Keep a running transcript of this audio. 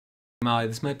Molly,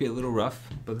 this might be a little rough,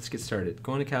 but let's get started.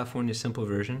 Going to California, simple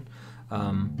version.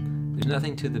 There's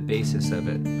nothing to the basis of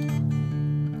it.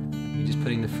 You're just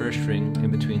putting the first string in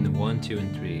between the 1, 2,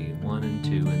 and 3, 1 and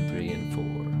 2 and 3 and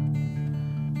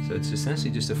 4. So it's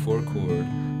essentially just a 4 chord.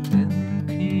 And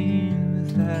the king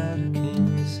without a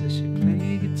king says she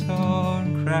play guitar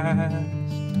and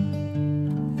cries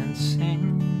and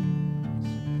sings.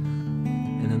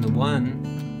 And then the 1.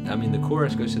 The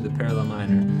chorus goes to the parallel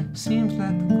minor. Seems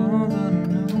like the gold on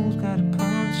the nose, got a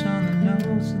punch on the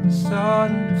nose, and it's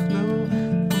starting to flow.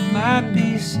 We might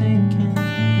be sinking.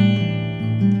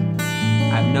 I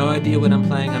have no idea what I'm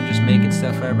playing, I'm just making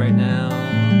stuff up right now.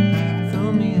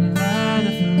 Throw me a line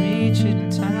if I reach it in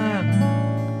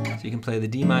time. So you can play the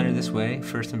D minor this way,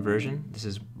 first inversion. This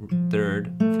is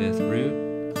 3rd, 5th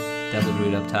root, double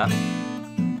root up top,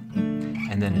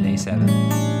 and then an A7,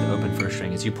 the open first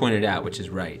string, as you pointed out, which is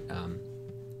right.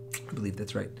 I believe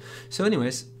that's right. So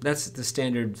anyways, that's the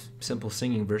standard simple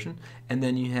singing version. And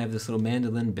then you have this little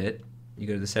mandolin bit. You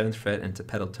go to the 7th fret and it's a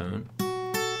pedal tone.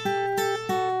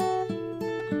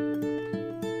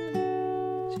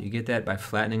 So you get that by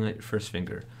flattening out your first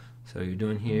finger. So you're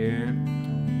doing here,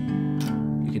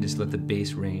 you can just let the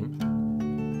bass ring.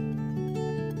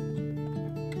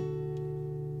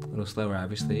 A little slower,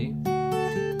 obviously.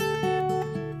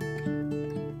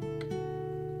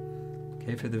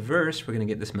 Okay, for the verse, we're going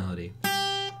to get this melody.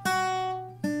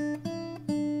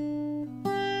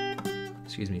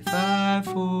 Excuse me, 5,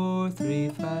 4, 3,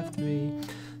 5, 3.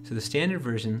 So the standard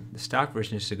version, the stock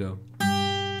version, is to go.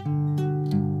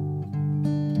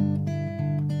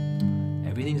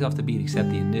 Everything's off the beat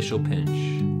except the initial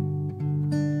pinch.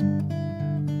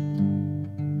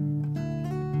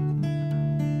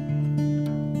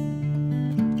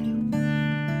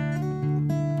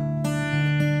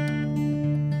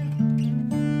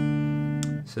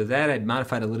 So that I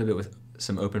modified a little bit with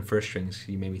some open first strings,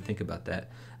 so you made me think about that.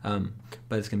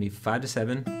 But it's going to be 5 to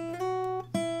 7,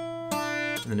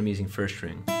 and then I'm using first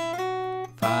string.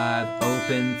 5,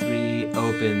 open, 3,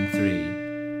 open,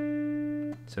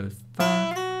 3. So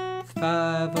 5,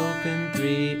 5, open,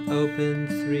 3, open,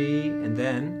 3, and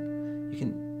then you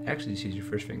can actually just use your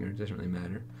first finger, it doesn't really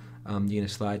matter. You're going to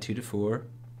slide 2 to 4,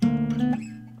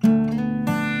 and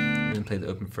then play the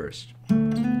open first.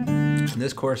 And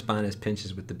this corresponds as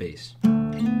pinches with the bass. So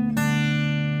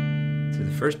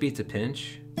the first beat's a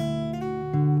pinch.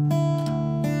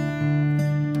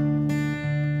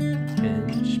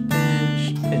 Pinch,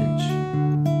 pinch, pinch.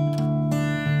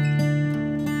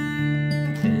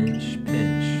 Pinch,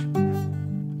 pinch.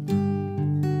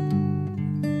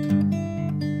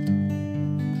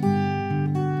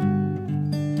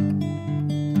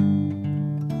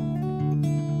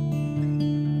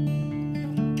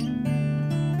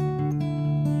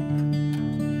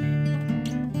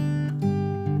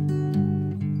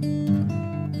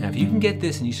 If you can get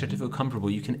this and you start to feel comfortable,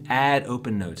 you can add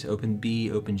open notes, open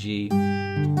B, open G,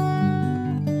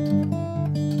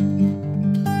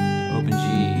 open G,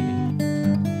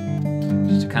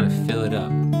 just to kind of fill it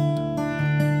up.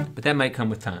 But that might come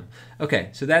with time.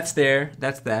 Okay, so that's there,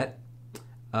 that's that.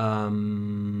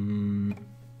 Same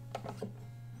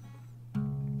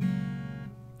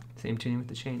tuning with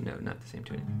the chain? No, not the same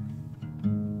tuning.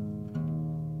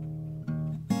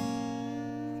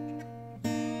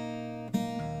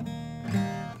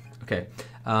 Okay,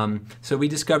 so we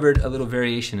discovered a little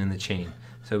variation in the chain.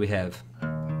 So we have,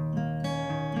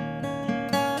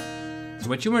 so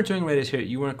what you weren't doing right is here,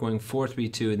 you weren't going 4, 3,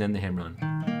 2, and then the hammer-on.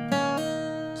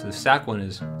 So the stock one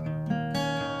is,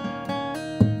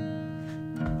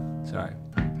 sorry,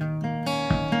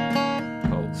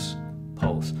 pulse,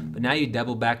 pulse. But now you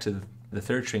double back to the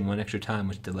 3rd string 1 extra time,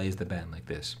 which delays the bend like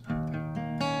this.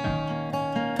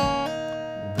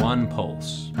 1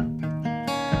 pulse.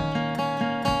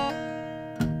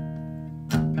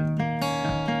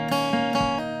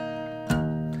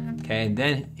 Okay, and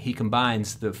then he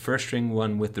combines the first string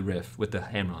 1 with the riff, with the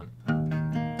hammer-on.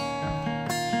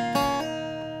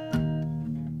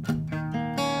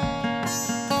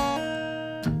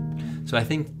 So I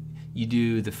think you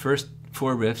do the first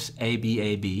 4 riffs, A, B,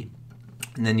 A, B,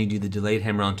 and then you do the delayed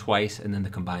hammer-on twice, and then the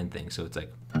combined thing. So it's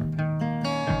like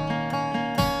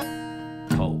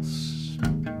pulse,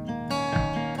 and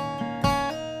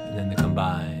then the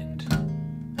combined.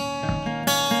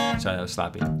 Sorry, that was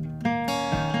sloppy.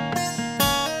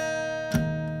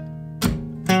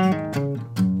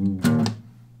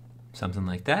 Something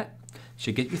like that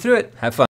should get you through it. Have fun.